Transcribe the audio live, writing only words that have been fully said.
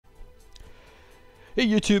Hey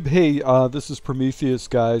YouTube, hey, this is Prometheus,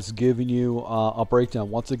 guys, giving you a breakdown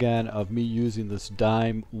once again of me using this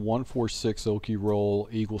dime 146 Oki roll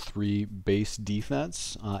Eagle 3 base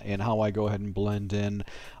defense and how I go ahead and blend in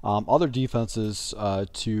other defenses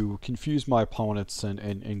to confuse my opponents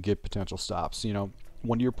and get potential stops. You know,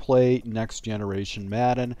 when you play next generation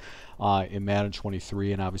Madden in Madden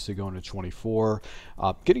 23 and obviously going to 24,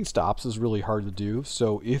 getting stops is really hard to do.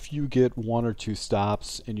 So if you get one or two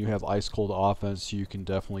stops and you have ice cold offense, you can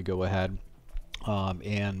definitely go ahead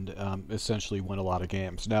and essentially win a lot of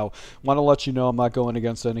games. Now, want to let you know I'm not going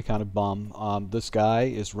against any kind of bum. This guy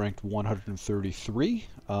is ranked 133.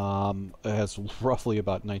 Has roughly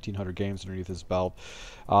about 1,900 games underneath his belt.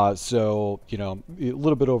 So, you know, a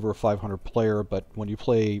little bit over a 500 player, but when you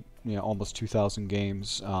play, you know, almost 2,000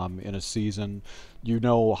 games in a season, you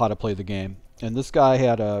know how to play the game. And this guy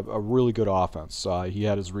had a really good offense. He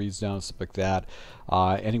had his reads down and stuff like that.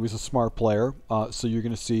 And he was a smart player. So you're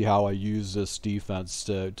going to see how I use this defense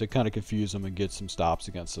to kind of confuse him and get some stops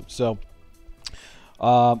against him. So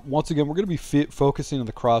once again, we're going to be focusing on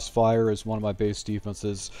the crossfire as one of my base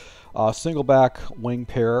defenses. Single back wing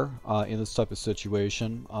pair in this type of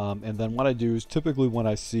situation, and then what I do is typically when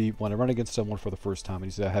I run against someone for the first time and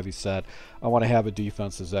he's a heavy set, I want to have a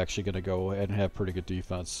defense that's actually going to go ahead and have pretty good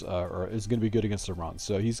defense, or is going to be good against the run.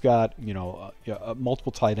 So he's got, you know,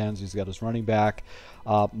 multiple tight ends. He's got his running back.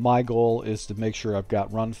 My goal is to make sure I've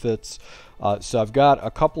got run fits. So I've got a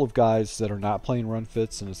couple of guys that are not playing run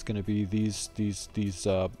fits, and it's going to be these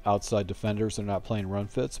outside defenders that are not playing run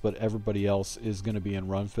fits, but everybody else is going to be in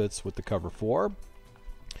run fits with the cover 4.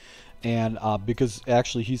 And because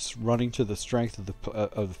actually he's running to the strength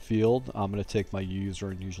of the field, I'm going to take my user,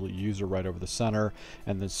 and usually user right over the center,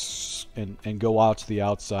 and this and go out to the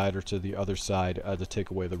outside or to the other side to take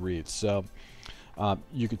away the reads. So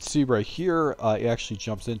you can see right here, he actually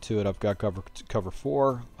jumps into it. I've got cover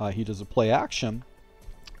 4. He does a play action,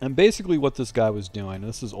 and basically what this guy was doing.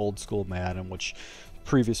 This is old school Madden, which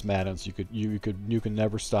previous Maddens you could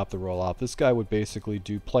never stop the rollout. This guy would basically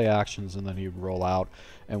do play actions and then he would roll out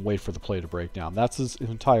and wait for the play to break down. That's his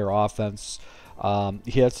entire offense.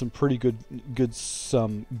 He had some pretty good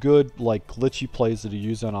like glitchy plays that he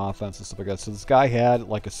used on offense and stuff like that. So this guy had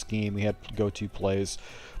like a scheme. He had go-to plays.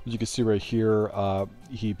 As you can see right here,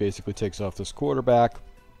 he basically takes off this quarterback.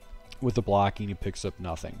 With the blocking, he picks up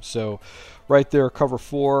nothing. So right there, cover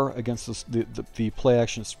 4 against the play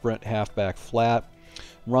action sprint halfback flat.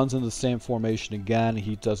 Runs into the same formation again.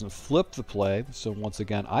 He doesn't flip the play. So once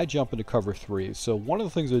again, I jump into cover 3. So one of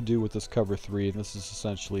the things I do with this cover 3, and this is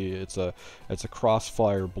essentially, it's a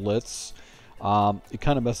crossfire blitz. It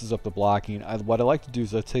kind of messes up the blocking. What I like to do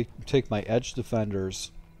is I take my edge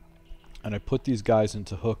defenders and I put these guys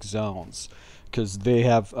into hook zones, because they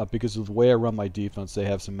have because of the way I run my defense, they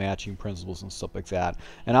have some matching principles and stuff like that.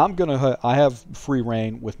 And I have free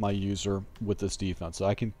reign with my user with this defense, so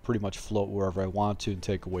I can pretty much float wherever I want to and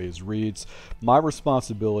take away his reads. My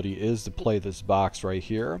responsibility is to play this box right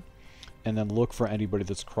here and then look for anybody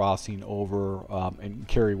that's crossing over and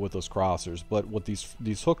carry with those crossers. But what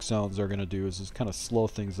these hook zones are going to do is kind of slow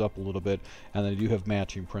things up a little bit, and they do have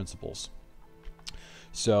matching principles.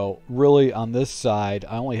 So really on this side,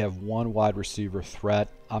 I only have one wide receiver threat.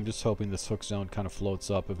 I'm just hoping this hook zone kind of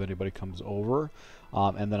floats up if anybody comes over,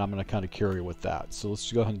 and then I'm going to kind of carry with that. So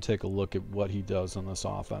let's go ahead and take a look at what he does on this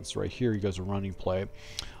offense. Right here, he goes a running play,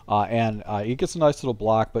 and he gets a nice little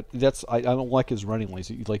block, but I don't like his running lanes.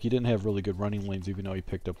 He didn't have really good running lanes, even though he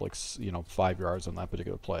picked up like 5 yards on that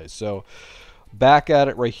particular play. So back at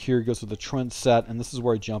it right here, he goes with a trend set, and this is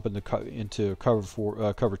where I jump into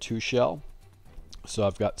cover 2 shell. So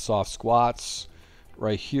I've got soft squats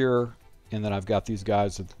right here, and then I've got these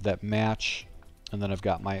guys that match, and then I've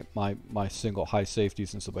got my single high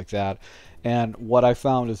safeties and stuff like that. And what I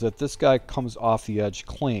found is that this guy comes off the edge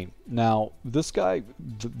clean. Now this guy,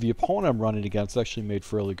 the opponent I'm running against, actually made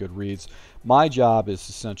fairly good reads. My job is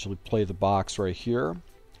essentially play the box right here,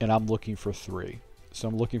 and I'm looking for 3. So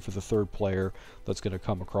I'm looking for the third player that's going to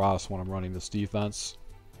come across when I'm running this defense.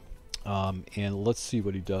 And let's see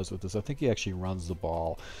what he does with this. I think he actually runs the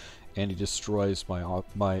ball, and he destroys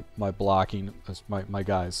my blocking, my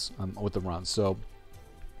guys with the run. So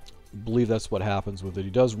I believe that's what happens with it. He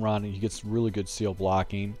does run, and he gets really good seal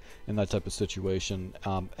blocking in that type of situation.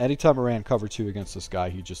 Anytime I ran cover 2 against this guy,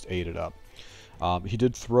 he just ate it up. He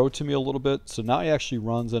did throw to me a little bit, so now he actually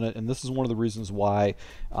runs in it, and this is one of the reasons why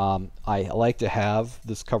I like to have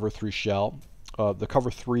this cover 3 shell. The cover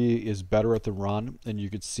 3 is better at the run, and you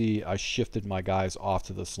could see I shifted my guys off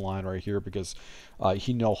to this line right here because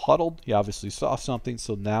he no huddled. He obviously saw something.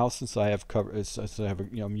 So now, since I have cover,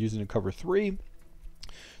 I'm using a cover 3,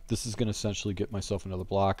 this is going to essentially get myself another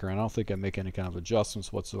blocker. And I don't think I make any kind of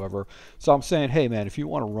adjustments whatsoever. So I'm saying, hey man, if you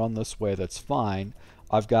want to run this way, that's fine.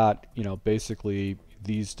 I've got, you know, basically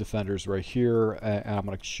these defenders right here, and I'm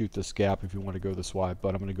going to shoot this gap if you want to go this wide,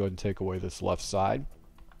 but I'm going to go ahead and take away this left side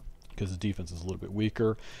because the defense is a little bit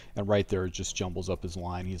weaker, and right there it just jumbles up his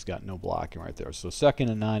line. He's got no blocking right there. So 2nd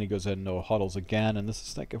and 9, he goes ahead and no huddles again, and this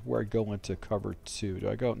is thinking where I go into cover 2. Do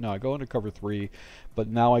I go? No, I go into cover 3, but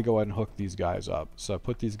now I go ahead and hook these guys up. So I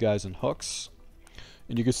put these guys in hooks,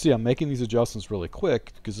 and you can see I'm making these adjustments really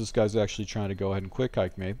quick because this guy's actually trying to go ahead and quick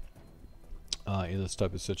hike me in this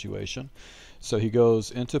type of situation. So he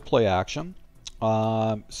goes into play action.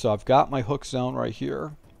 So I've got my hook zone right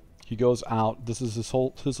here. He goes out. This is his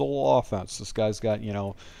whole offense. This guy's got, you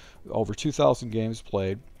know, over 2,000 games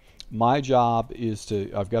played. My job is to,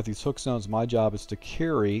 I've got these hook zones. My job is to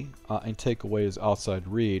carry and take away his outside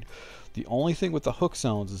read. The only thing with the hook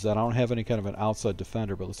zones is that I don't have any kind of an outside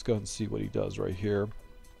defender, but let's go ahead and see what he does right here.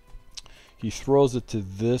 He throws it to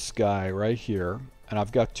this guy right here, and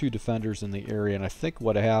I've got 2 defenders in the area, and I think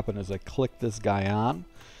what happened is I clicked this guy on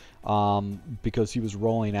because he was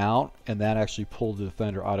rolling out, and that actually pulled the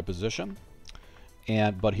defender out of position.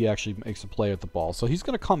 But he actually makes a play at the ball. So he's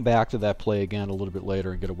going to come back to that play again a little bit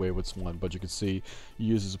later and get away with one. But you can see he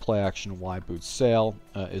uses a play action wide boot sail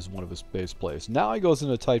is one of his base plays. Now he goes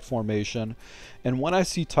into tight formation. And when I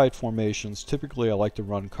see tight formations, typically I like to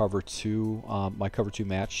run cover 2, my cover 2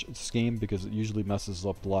 match scheme, because it usually messes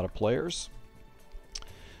up a lot of players.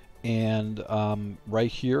 And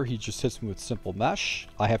right here, he just hits me with simple mesh.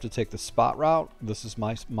 I have to take the spot route. This is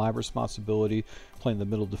my responsibility, playing the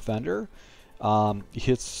middle defender. He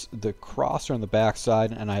hits the crosser on the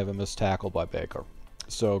backside, and I have a missed tackle by Baker.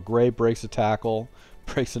 So Gray breaks a tackle,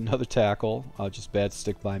 breaks another tackle, just bad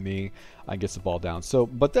stick by me. I gets the ball down. So,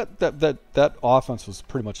 but that offense was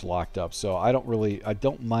pretty much locked up. So I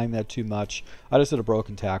don't mind that too much. I just hit a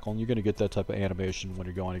broken tackle, and you're going to get that type of animation when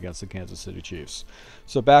you're going against the Kansas City Chiefs.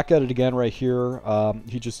 So back at it again right here.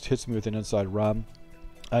 He just hits me with an inside run.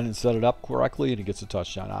 I didn't set it up correctly, and he gets a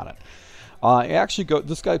touchdown on it.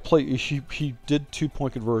 This guy played, he did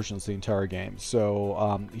 2-point conversions the entire game.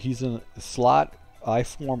 So he's in slot,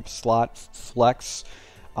 I-form, slot, flex.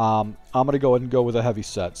 I'm going to go ahead and go with a heavy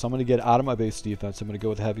set. So I'm going to get out of my base defense. I'm going to go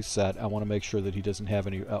with a heavy set. I want to make sure that he doesn't have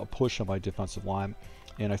any push on my defensive line.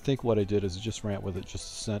 And I think what I did is I just ran with it,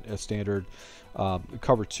 just sent a standard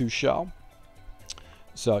cover 2 shell.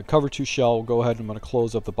 So cover 2 shell, we'll go ahead and I'm going to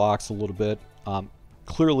close up the box a little bit.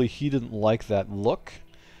 Clearly he didn't like that look.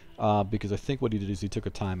 Because I think what he did is he took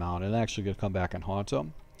a timeout and actually going to come back and haunt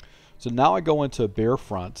him. So now I go into bear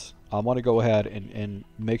front. I want to go ahead and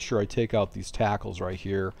make sure I take out these tackles right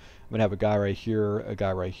here. I'm going to have a guy right here, a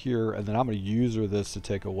guy right here, and then I'm going to use this to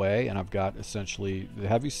take away, and I've got essentially the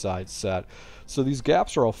heavy side set. So these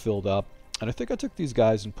gaps are all filled up, and I think I took these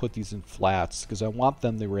guys and put these in flats because I want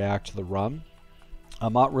them to react to the run.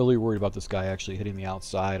 I'm not really worried about this guy actually hitting the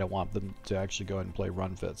outside. I want them to actually go ahead and play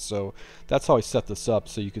run fits. So that's how I set this up.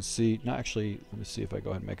 So you can see, no, actually, let me see if I go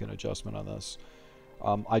ahead and make an adjustment on this.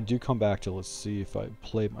 I do come back to, let's see if I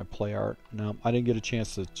play my play art. No, I didn't get a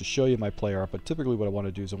chance to show you my play art, but typically what I want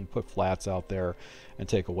to do is I'm going to put flats out there and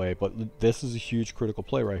take away. But this is a huge critical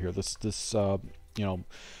play right here. This you know,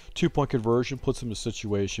 2-point conversion puts him in a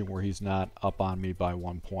situation where he's not up on me by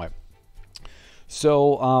 1 point.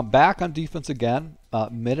 So back on defense again,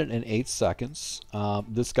 minute and 8 seconds.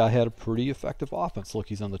 This guy had a pretty effective offense. Look,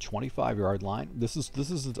 he's on the 25-yard line. This is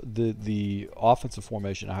the offensive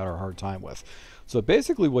formation I had a hard time with. So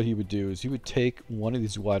basically, what he would do is he would take one of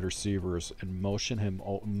these wide receivers and motion him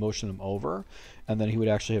over, and then he would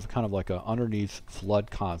actually have kind of like a underneath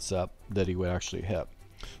flood concept that he would actually hit.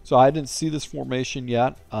 So I didn't see this formation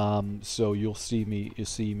yet. So you'll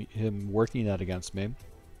see him working that against me.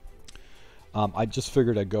 I just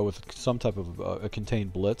figured I'd go with some type of a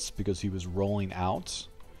contained blitz because he was rolling out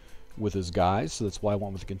with his guys. So that's why I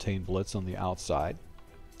went with a contained blitz on the outside.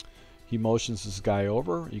 He motions this guy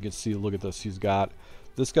over. You can see, look at this. He's got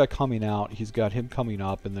this guy coming out. He's got him coming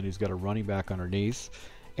up, and then he's got a running back underneath.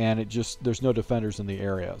 And it just, there's no defenders in the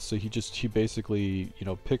area. So he basically, you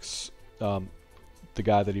know, picks the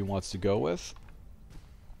guy that he wants to go with.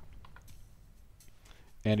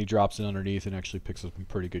 And he drops it underneath and actually picks up some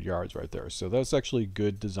pretty good yards right there. So that's actually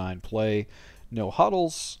good design play. No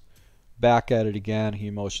huddles. Back at it again.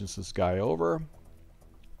 He motions this guy over.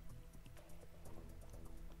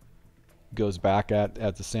 Goes back at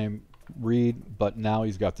the same read, but now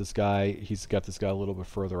he's got this guy a little bit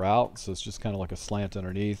further out. So it's just kind of like a slant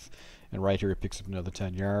underneath. And right here he picks up another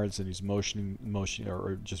 10 yards, and he's motioning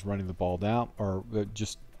or just running the ball down, or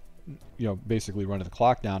just basically running the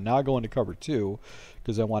clock down. Now I go into cover 2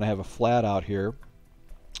 because I want to have a flat out here.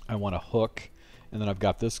 I want to hook, and then I've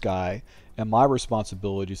got this guy, and my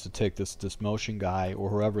responsibility is to take this motion guy or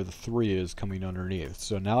whoever the 3 is coming underneath.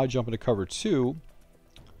 So now I jump into cover 2,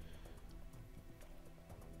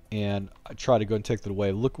 and I try to go and take that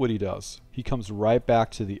away. Look what he does. He comes right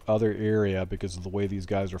back to the other area because of the way these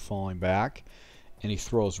guys are falling back, and he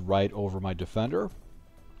throws right over my defender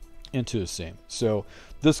into a seam. So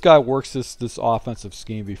this guy works this offensive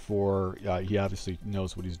scheme before. He obviously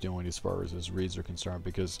knows what he's doing as far as his reads are concerned,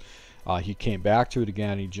 because he came back to it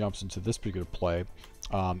again. He jumps into this particular play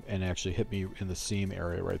and actually hit me in the seam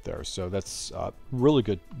area right there. So that's really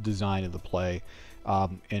good design of the play.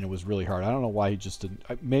 And it was really hard. I don't know why he just didn't.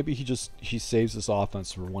 Maybe he saves this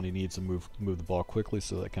offense for when he needs to move the ball quickly,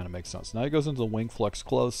 so that kind of makes sense. Now he goes into the wing flex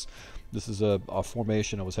close. This is a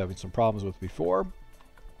formation I was having some problems with before.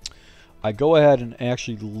 I go ahead and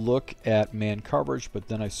actually look at man coverage, but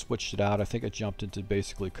then I switched it out. I think I jumped into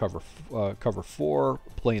basically cover 4,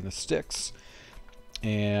 playing the sticks.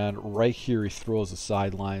 And right here he throws the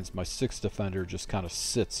sidelines. My 6th defender just kind of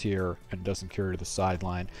sits here and doesn't carry to the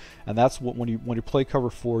sideline. And that's what when you play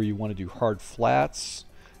cover 4, you want to do hard flats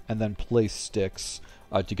and then play sticks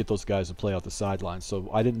to get those guys to play out the sidelines. So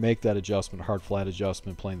I didn't make that adjustment, hard flat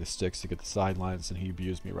adjustment, playing the sticks to get the sidelines, and he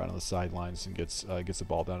abused me right on the sidelines and gets the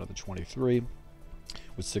ball down to the 23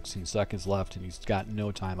 with 16 seconds left, and he's got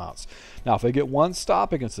no timeouts. Now if I get one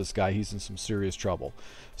stop against this guy, he's in some serious trouble.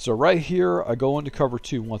 So right here I go into cover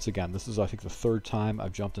 2 once again. This is, I think, the 3rd time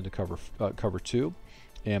I've jumped into cover 2,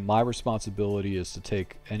 and my responsibility is to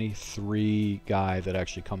take any 3 guy that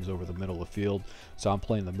actually comes over the middle of the field. So I'm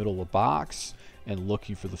playing the middle of the box and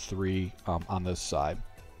looking for the 3 on this side.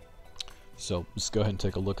 So let's go ahead and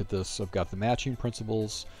take a look at this. I've got the matching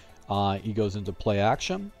principles. He goes into play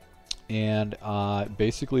action, and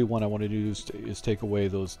basically what I want to do is take away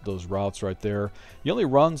those routes right there. He only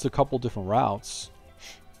runs a couple different routes,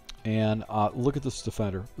 and look at this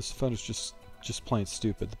defender. This defender's just plain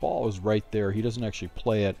stupid. The ball is right there. He doesn't actually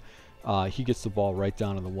play it. He gets the ball right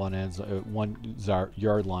down to the 1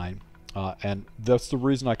 yard line. And that's the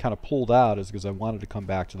reason I kind of pulled out, is because I wanted to come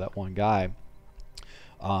back to that one guy,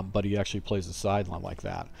 but he actually plays the sideline like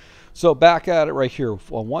that. So back at it right here,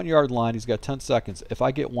 on 1 yard line, he's got 10 seconds. If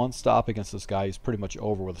I get one stop against this guy, he's pretty much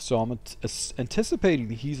over with. So I'm anticipating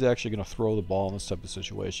he's actually going to throw the ball in this type of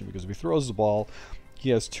situation, because if he throws the ball, he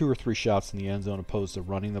has 2 or 3 shots in the end zone opposed to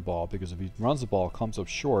running the ball, because if he runs the ball, comes up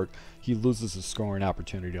short, he loses his scoring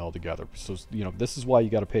opportunity altogether. So, this is why you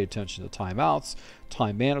got to pay attention to timeouts,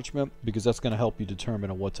 time management, because that's going to help you determine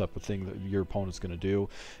on what type of thing that your opponent's going to do.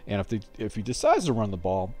 And if he decides to run the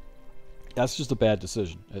ball, that's just a bad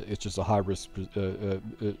decision. It's just a high-risk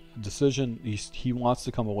decision. He wants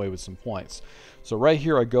to come away with some points. So right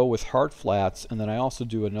here I go with hard flats, and then I also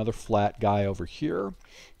do another flat guy over here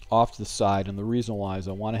off to the side. And the reason why is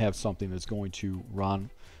I want to have something that's going to run,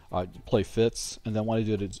 play fits, and then what I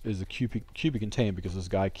did is a QB contain, because this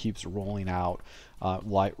guy keeps rolling out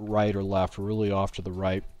right or left, really off to the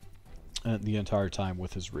right the entire time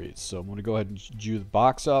with his reads. So I'm going to go ahead and Jew the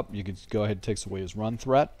box up. You can go ahead and takes away his run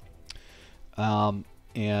threat.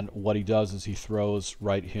 And what he does is he throws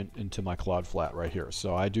right into my cloud flat right here.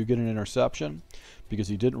 So I do get an interception because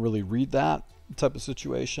he didn't really read that type of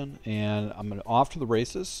situation. And I'm going to off to the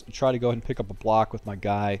races, try to go ahead and pick up a block with my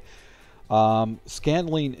guy.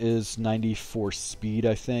 Scandling is 94 speed,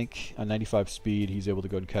 I think. 95 speed. He's able to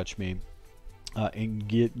go and catch me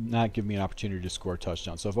and not give me an opportunity to score a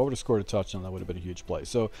touchdown. So if I would have scored a touchdown, that would have been a huge play.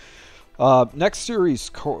 So next series,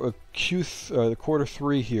 quarter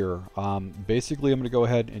 3 here. Basically, I'm going to go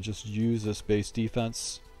ahead and just use this base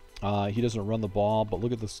defense. He doesn't run the ball, but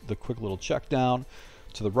look at this, the quick little check down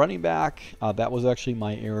to the running back. That was actually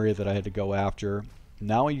my area that I had to go after.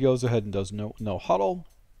 Now he goes ahead and does no huddle.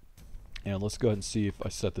 And let's go ahead and see if I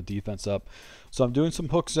set the defense up. So I'm doing some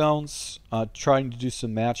hook zones, trying to do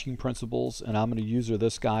some matching principles, and I'm going to use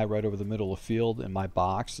this guy right over the middle of the field, and my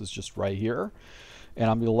box is just right here. And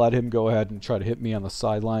I'm going to let him go ahead and try to hit me on the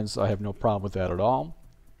sidelines. I have no problem with that at all.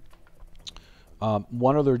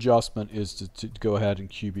 One other adjustment is to go ahead and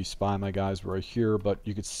QB spy my guys right here, but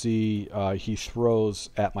you can see he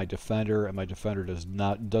throws at my defender, and my defender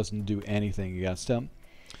doesn't do anything against him.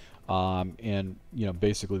 And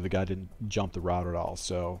basically the guy didn't jump the route at all.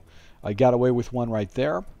 So I got away with one right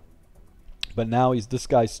there. But now this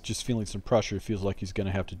guy's just feeling some pressure. He feels like he's going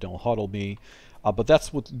to have to don't huddle me. But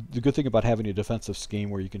that's what the good thing about having a defensive scheme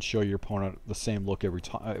where you can show your opponent the same look every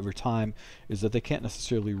time is that they can't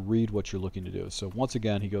necessarily read what you're looking to do. So once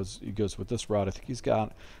again, he goes with this route. I think he's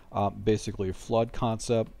got basically a flood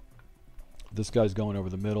concept. This guy's going over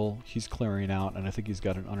the middle. He's clearing out, and I think he's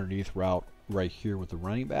got an underneath route right here with the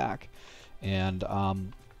running back. And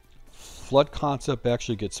flood concept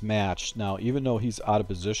actually gets matched. Now, even though he's out of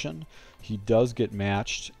position, he does get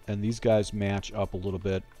matched, and these guys match up a little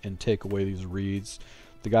bit and take away these reads.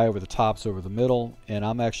 The guy over the top's over the middle, and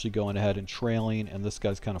I'm actually going ahead and trailing, and this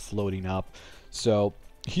guy's kind of floating up. So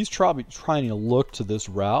he's probably trying to look to this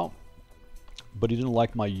route, but he didn't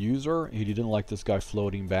like my user. He didn't like this guy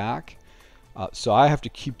floating back. So I have to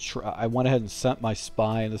keep I went ahead and sent my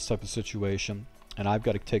spy in this type of situation, and I've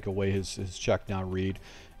got to take away his check down read.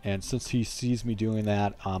 And since he sees me doing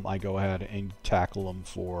that, I go ahead and tackle him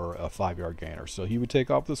for a 5-yard gainer. So he would take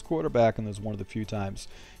off this quarterback, and there's one of the few times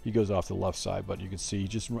he goes off the left side. But you can see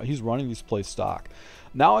he's running these plays stock.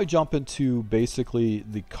 Now I jump into basically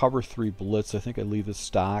the cover 3 blitz. I think I leave this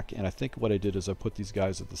stock, and I think what I did is I put these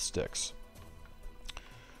guys at the sticks,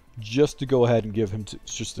 just to go ahead and give him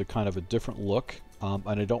just a kind of a different look. And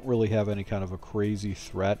I don't really have any kind of a crazy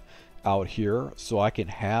threat out here, so I can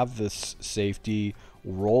have this safety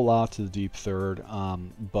roll out to the deep third,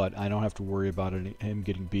 but I don't have to worry about him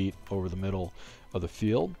getting beat over the middle of the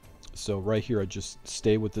field. So right here I just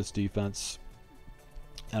stay with this defense,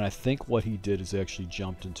 and I think what he did is actually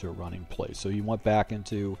jumped into a running play. So he went back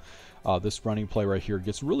into this running play right here,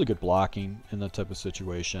 gets really good blocking in that type of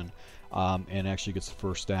situation, and actually gets the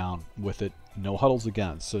first down with it. No huddles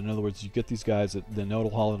again. So in other words, you get these guys at the no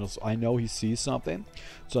huddles. I know he sees something.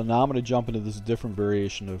 So now I'm going to jump into this different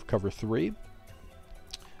variation of cover 3.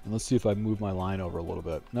 And let's see if I move my line over a little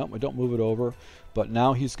bit. Nope, I don't move it over. But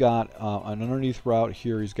now he's got an underneath route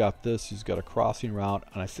here. He's got this. He's got a crossing route.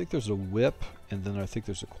 And I think there's a whip. And then I think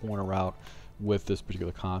there's a corner route with this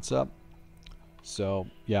particular concept. So,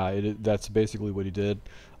 yeah, that's basically what he did.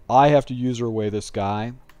 I have to user away this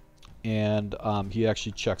guy. And he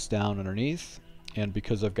actually checks down underneath. And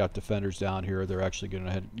because I've got defenders down here, they're actually going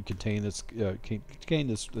to contain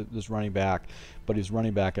this running back. But his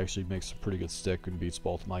running back actually makes a pretty good stick and beats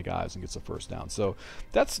both of my guys and gets a first down. So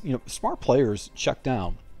that's, smart players check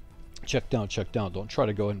down, check down, check down. Don't try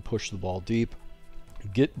to go ahead and push the ball deep.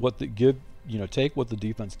 Take what the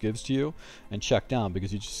defense gives to you and check down,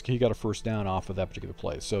 because he got a first down off of that particular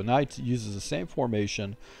play. So now he uses the same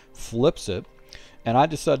formation, flips it. And I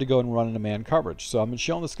decided to go and run into man coverage. So I'm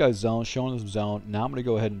showing this guy zone, showing this zone. Now I'm going to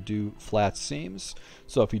go ahead and do flat seams.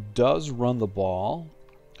 So if he does run the ball,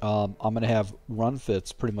 I'm going to have run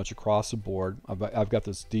fits pretty much across the board. I've got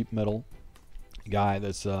this deep middle guy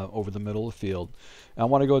that's over the middle of the field. And I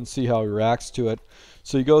want to go ahead and see how he reacts to it.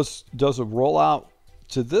 So he does a rollout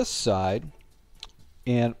to this side.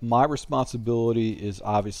 And my responsibility is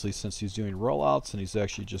obviously, since he's doing rollouts and he's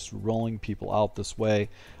actually just rolling people out this way,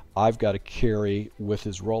 I've got to carry with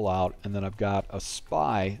his rollout, and then I've got a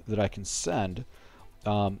spy that I can send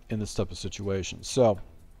in this type of situation. So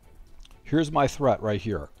here's my threat right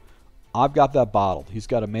here. I've got that bottled. He's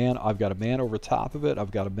got a man. I've got a man over top of it.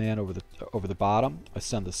 I've got a man over the bottom. I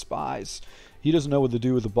send the spies. He doesn't know what to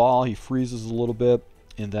do with the ball. He freezes a little bit,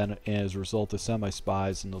 and then as a result, I send my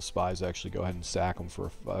spies, and those spies actually go ahead and sack him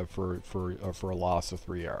for a loss of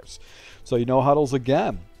 3 yards. So huddles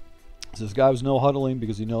again. So this guy was no huddling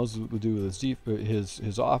because he knows what to do with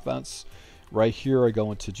his offense. Right here, I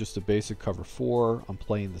go into just a basic cover 4. I'm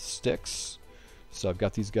playing the sticks. So I've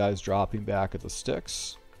got these guys dropping back at the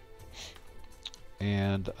sticks.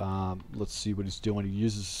 And let's see what he's doing. He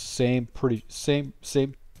uses same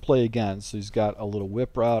play again. So he's got a little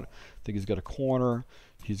whip route. I think he's got a corner.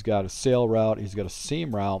 He's got a sail route. He's got a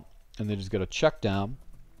seam route. And then he's got a check down.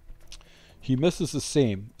 He misses the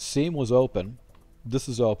seam. Seam was open. This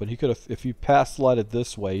is open. He could have, if he pass slid it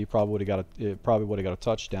this way, he probably would have got a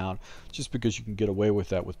touchdown, just because you can get away with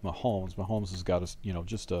that with Mahomes. Mahomes has got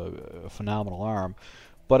just a phenomenal arm.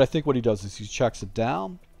 But I think what he does is he checks it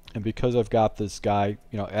down, and because I've got this guy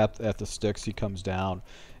at the sticks, he comes down.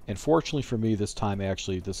 And fortunately for me, this time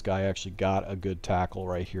this guy actually got a good tackle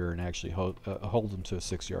right here and actually hold him to a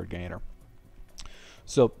 6-yard gainer.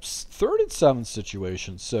 So 3rd and 7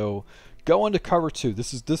 situation. So go into cover 2.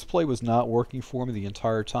 This play was not working for me the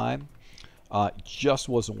entire time. It just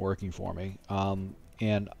wasn't working for me.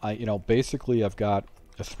 And basically I've got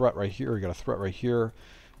a threat right here. I got a threat right here.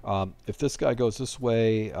 If this guy goes this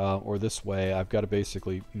way or this way, I've got to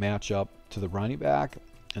basically match up to the running back,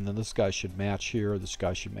 and then this guy should match here. This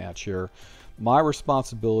guy should match here. My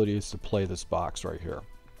responsibility is to play this box right here.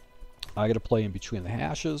 I got to play in between the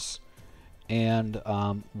hashes. And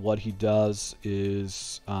what he does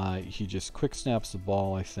is he just quick snaps the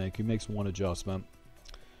ball, I think. He makes one adjustment.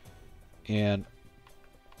 And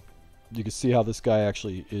you can see how this guy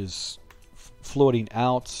actually is floating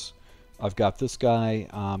out. I've got this guy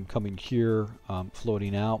coming here,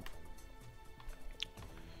 floating out.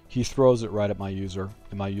 He throws it right at my user,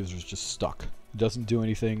 and my user's just stuck. It doesn't do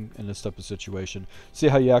anything in this type of situation. See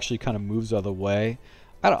how he actually kind of moves out of the way?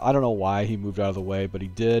 I don't know why he moved out of the way, but he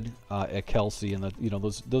did at Kelsey, and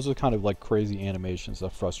those are kind of like crazy animations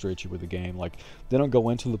that frustrate you with the game. Like, they don't go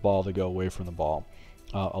into the ball, they go away from the ball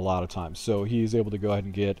a lot of times. So he's able to go ahead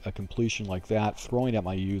and get a completion like that, throwing at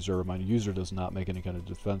my user. My user does not make any kind of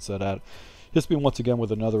defense at that. Hits me once again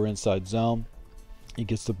with another inside zone. He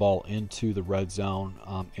gets the ball into the red zone,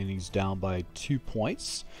 and he's down by 2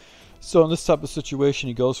 points. So in this type of situation,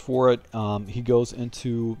 he goes for it. He goes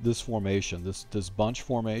into this formation, this bunch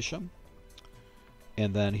formation.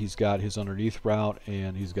 And then he's got his underneath route,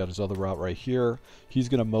 and he's got his other route right here. He's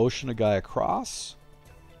going to motion a guy across,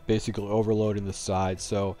 basically overloading the side.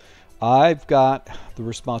 So I've got the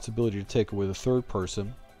responsibility to take away the third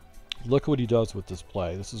person. Look what he does with this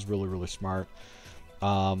play. This is really, really smart.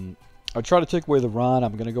 I try to take away the run.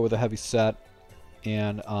 I'm going to go with a heavy set.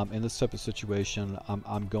 And in this type of situation,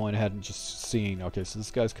 I'm going ahead and just seeing, okay, so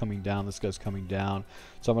this guy's coming down, this guy's coming down.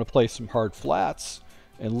 So I'm going to play some hard flats,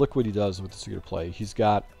 and look what he does with this particular play. He's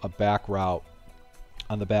got a back route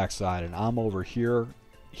on the backside, and I'm over here.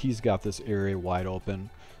 He's got this area wide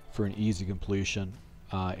open for an easy completion,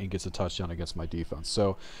 and gets a touchdown against my defense.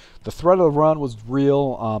 So the threat of the run was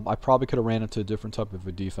real. I probably could have ran into a different type of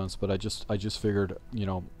a defense, but I just figured,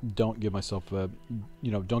 don't give myself a,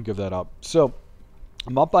 don't give that up. So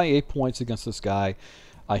I'm up by 8 points against this guy.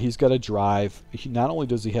 He's got a drive. Not only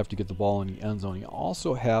does he have to get the ball in the end zone, he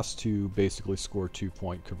also has to basically score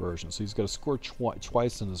 2-point conversion. So he's got to score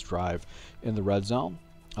twice in this drive in the red zone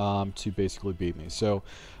to basically beat me. So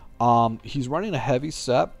he's running a heavy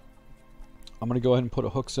set. I'm going to go ahead and put a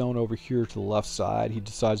hook zone over here to the left side. He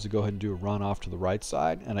decides to go ahead and do a run off to the right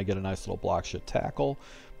side, and I get a nice little block shit tackle.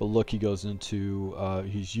 But look, he goes into,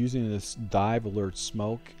 he's using this dive alert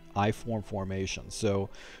smoke I-form formation. So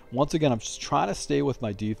once again, I'm just trying to stay with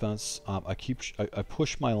my defense. I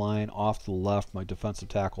push my line off to the left, my defensive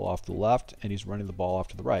tackle off to the left, and he's running the ball off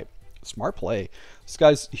to the right. Smart play. This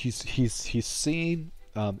guy's he's seen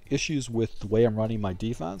issues with the way I'm running my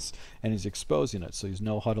defense, and he's exposing it. So he's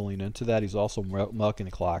no huddling into that. He's also milking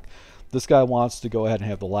the clock. This guy wants to go ahead and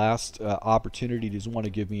have the last opportunity. He doesn't want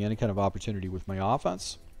to give me any kind of opportunity with my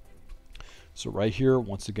offense. So right here,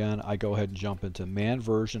 once again, I go ahead and jump into man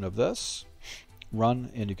version of this,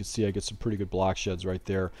 run, and you can see I get some pretty good block sheds right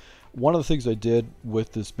there. One of the things I did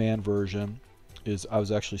with this man version is I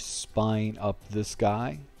was actually spying up this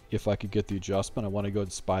guy. If I could get the adjustment, I want to go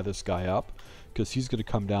and spy this guy up because he's going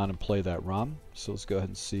to come down and play that run. So let's go ahead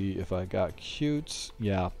and see if I got cute.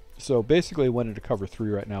 Yeah. So basically I went into cover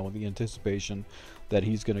 3 right now with the anticipation that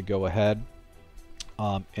he's going to go ahead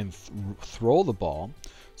and throw the ball.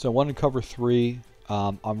 So I went in cover 3.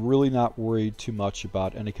 I'm really not worried too much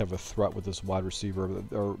about any kind of a threat with this wide receiver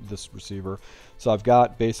or this receiver. So I've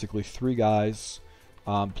got basically 3 guys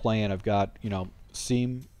playing. I've got,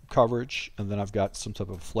 seam coverage, and then I've got some type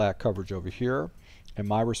of flat coverage over here. And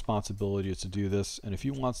my responsibility is to do this. And if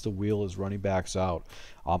he wants to wheel his running backs out,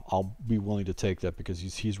 I'll be willing to take that because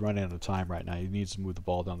he's running out of time right now. He needs to move the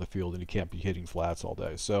ball down the field, and he can't be hitting flats all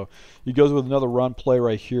day. So he goes with another run play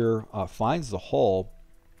right here, finds the hole,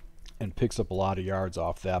 and picks up a lot of yards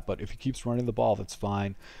off that. But if he keeps running the ball, that's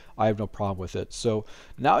fine. I have no problem with it. So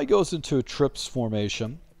now he goes into a trips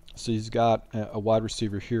formation. So he's got a wide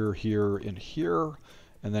receiver here, here, and here.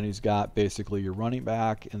 And then he's got basically your running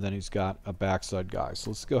back, and then he's got a backside guy.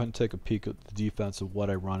 So let's go ahead and take a peek at the defense of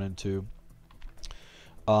what I run into.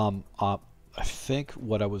 I think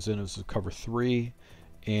what I was in was cover 3,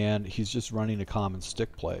 and he's just running a common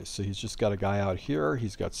stick play. So he's just got a guy out here.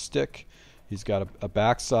 He's got stick. He's got a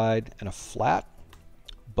backside and a flat,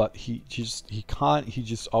 but he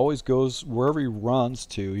just always goes wherever he runs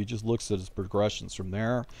to. He just looks at his progressions from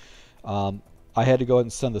there. I had to go ahead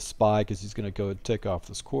and send the spy because he's going to go and take off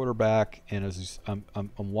this quarterback. And as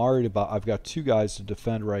I'm worried about, I've got 2 guys to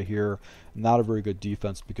defend right here. Not a very good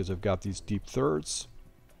defense because I've got these deep thirds.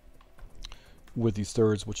 With these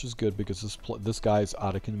thirds, which is good because this guy's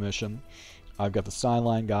out of commission. I've got the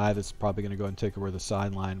sideline guy that's probably going to go and take away the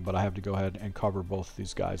sideline, but I have to go ahead and cover both of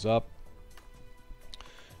these guys up.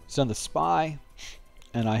 Send the spy,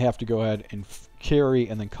 and I have to go ahead and carry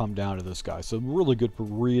and then come down to this guy. So really good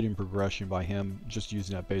reading progression by him, just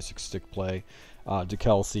using that basic stick play to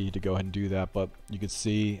Kelsey to go ahead and do that. But you can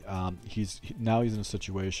see now he's in a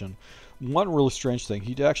situation. One really strange thing,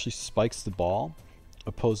 he actually spikes the ball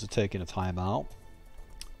opposed to taking a timeout.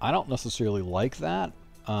 I don't necessarily like that.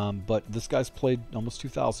 but this guy's played almost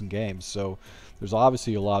 2,000 games, so there's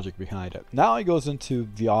obviously a logic behind it. Now he goes into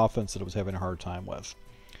the offense that I was having a hard time with.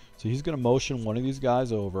 So he's going to motion one of these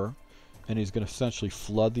guys over, and he's going to essentially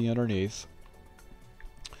flood the underneath.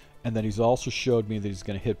 And then he's also showed me that he's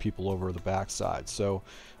going to hit people over the backside. So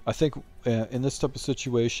I think in this type of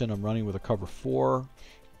situation, I'm running with a cover 4,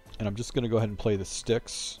 and I'm just going to go ahead and play the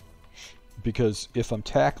sticks, because if I'm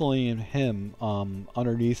tackling him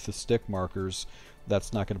underneath the stick markers,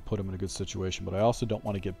 that's not going to put him in a good situation. But I also don't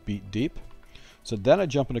want to get beat deep. So then I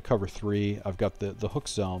jump into cover 3. I've got the hook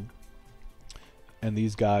zone, and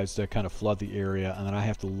these guys that kind of flood the area, and then I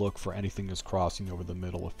have to look for anything that's crossing over the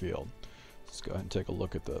middle of the field. Let's go ahead and take a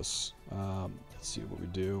look at this. Let's see what we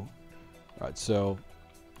do. All right, so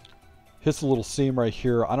hits a little seam right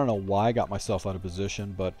here. I don't know why I got myself out of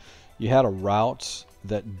position, but you had a route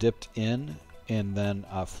that dipped in and then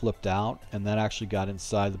flipped out, and that actually got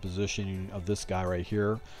inside the positioning of this guy right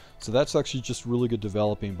here. So that's actually just really good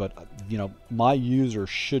developing. But you know, my user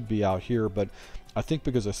should be out here, but I think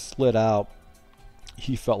because I slid out,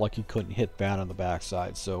 he felt like he couldn't hit bad on the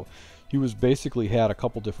backside. So he was basically had a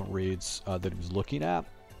couple different reads that he was looking at.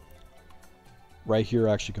 Right here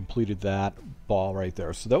actually completed that ball right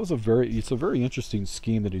there. So that was it's a very interesting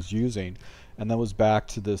scheme that he's using. And that was back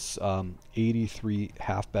to this 83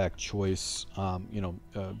 halfback choice,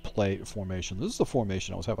 play formation. This is the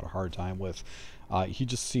formation I was having a hard time with. He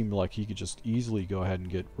just seemed like he could just easily go ahead and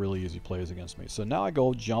get really easy plays against me. So now I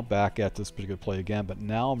go jump back at this particular play again, but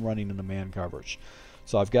now I'm running into man coverage.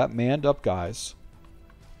 So I've got manned up guys.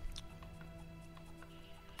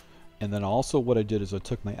 And then also what I did is I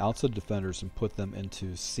took my outside defenders and put them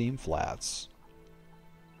into seam flats.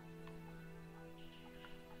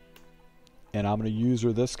 And I'm going to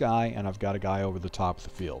user this guy, and I've got a guy over the top of the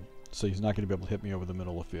field. So he's not going to be able to hit me over the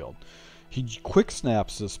middle of the field. He quick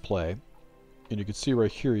snaps this play, and you can see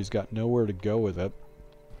right here he's got nowhere to go with it.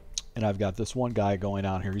 And I've got this one guy going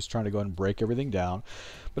out here. He's trying to go ahead and break everything down,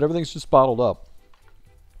 but everything's just bottled up.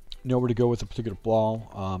 Nowhere to go with a particular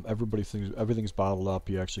ball. Everybody thinks everything's bottled up.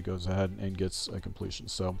 He actually goes ahead and gets a completion.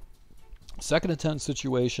 So 2nd and 10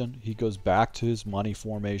 situation, he goes back to his money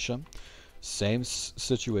formation. Same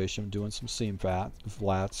situation, doing some seam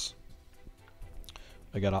flats.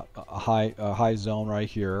 I got a high zone right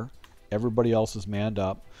here. Everybody else is manned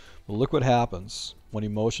up. Well, look what happens when he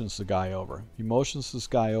motions the guy over. He motions this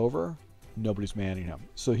guy over, nobody's manning him.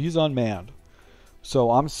 So he's unmanned.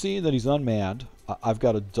 So I'm seeing that he's unmanned. I've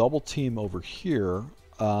got a double team over here.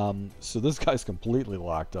 So this guy's completely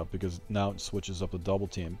locked up because now it switches up the double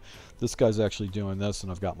team. This guy's actually doing this,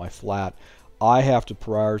 and I've got my flat. I have to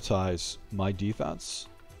prioritize my defense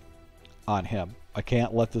on him. I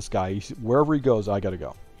can't let this guy, wherever he goes, I got to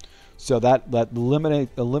go. So that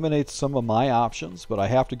eliminates some of my options, but I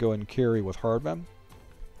have to go and carry with Hardman.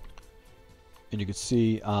 And you can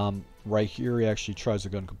see right here he actually tries to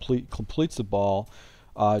go and completes the ball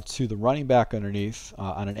to the running back underneath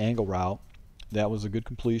on an angle route. That was a good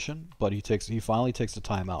completion, but he finally takes the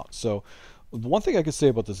timeout. So the one thing I could say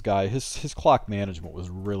about this guy, his clock management was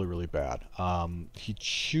really, really bad. He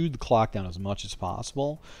chewed the clock down as much as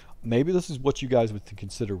possible. Maybe this is what you guys would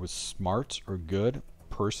consider was smart or good.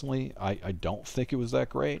 Personally, I don't think it was that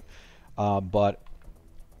great, but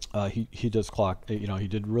he does clock. He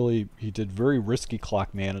did very risky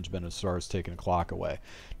clock management as far as taking a clock away.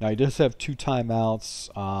 Now he does have 2 timeouts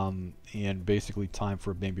and basically time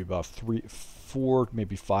for maybe about 3, 4,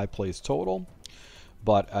 maybe 5 plays total.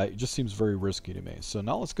 But it just seems very risky to me. So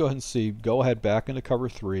now let's go ahead and see. Go ahead back into cover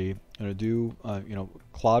 3. I'm going to do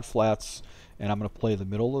cloud flats, and I'm going to play the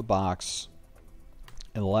middle of the box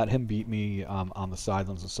and let him beat me on the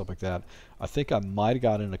sidelines and stuff like that. I think I might have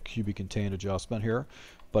gotten a QB contained adjustment here,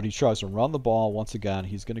 but he tries to run the ball once again.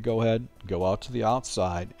 He's going to go ahead, go out to the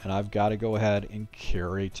outside, and I've got to go ahead and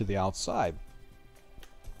carry to the outside.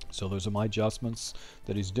 So those are my adjustments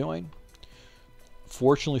that he's doing.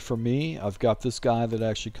 Fortunately for me, I've got this guy that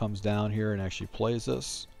actually comes down here and actually plays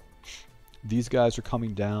this. These guys are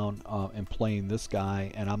coming down and playing this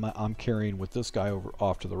guy, and I'm carrying with this guy over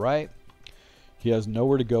off to the right. He has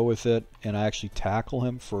nowhere to go with it, and I actually tackle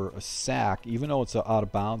him for a sack. Even though it's out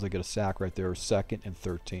of bounds, I get a sack right there, 2nd and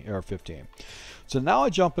 13 or 15. So now I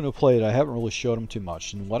jump into a play that I haven't really showed him too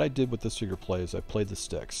much. And what I did with this figure play is I played the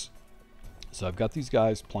sticks. So I've got these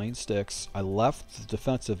guys playing sticks. I left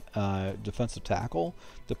the defensive tackle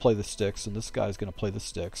to play the sticks, and this guy's going to play the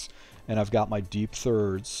sticks. And I've got my deep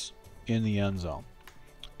thirds in the end zone.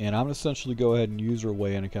 And I'm going to essentially go ahead and use her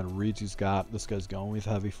way and it kind of reads he's got. This guy's going with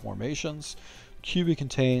heavy formations. QB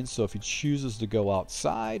contained, so if he chooses to go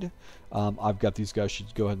outside, I've got these guys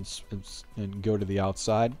should go ahead and go to the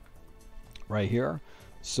outside right here.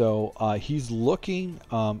 So he's looking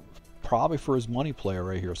probably for his money player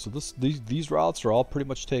right here. So these routes are all pretty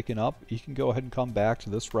much taken up. He can go ahead and come back to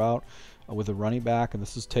this route with a running back, and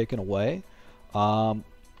this is taken away. And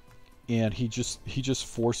he just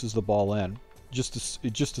forces the ball in, just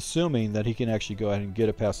assuming that he can actually go ahead and get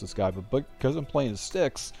it past this guy. But because I'm playing the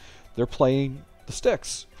sticks, they're playing the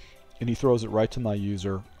sticks, and he throws it right to my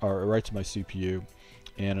user, or right to my CPU.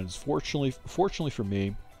 And fortunately for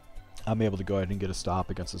me, I'm able to go ahead and get a stop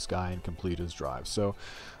against this guy and complete his drive. So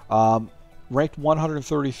ranked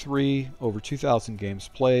 133 over 2,000 games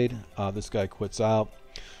played. This guy quits out.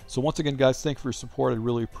 So once again, guys, thank you for your support. I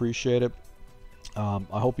really appreciate it. I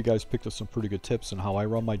hope you guys picked up some pretty good tips on how I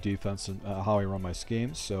run my defense and how I run my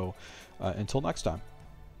schemes. So until next time.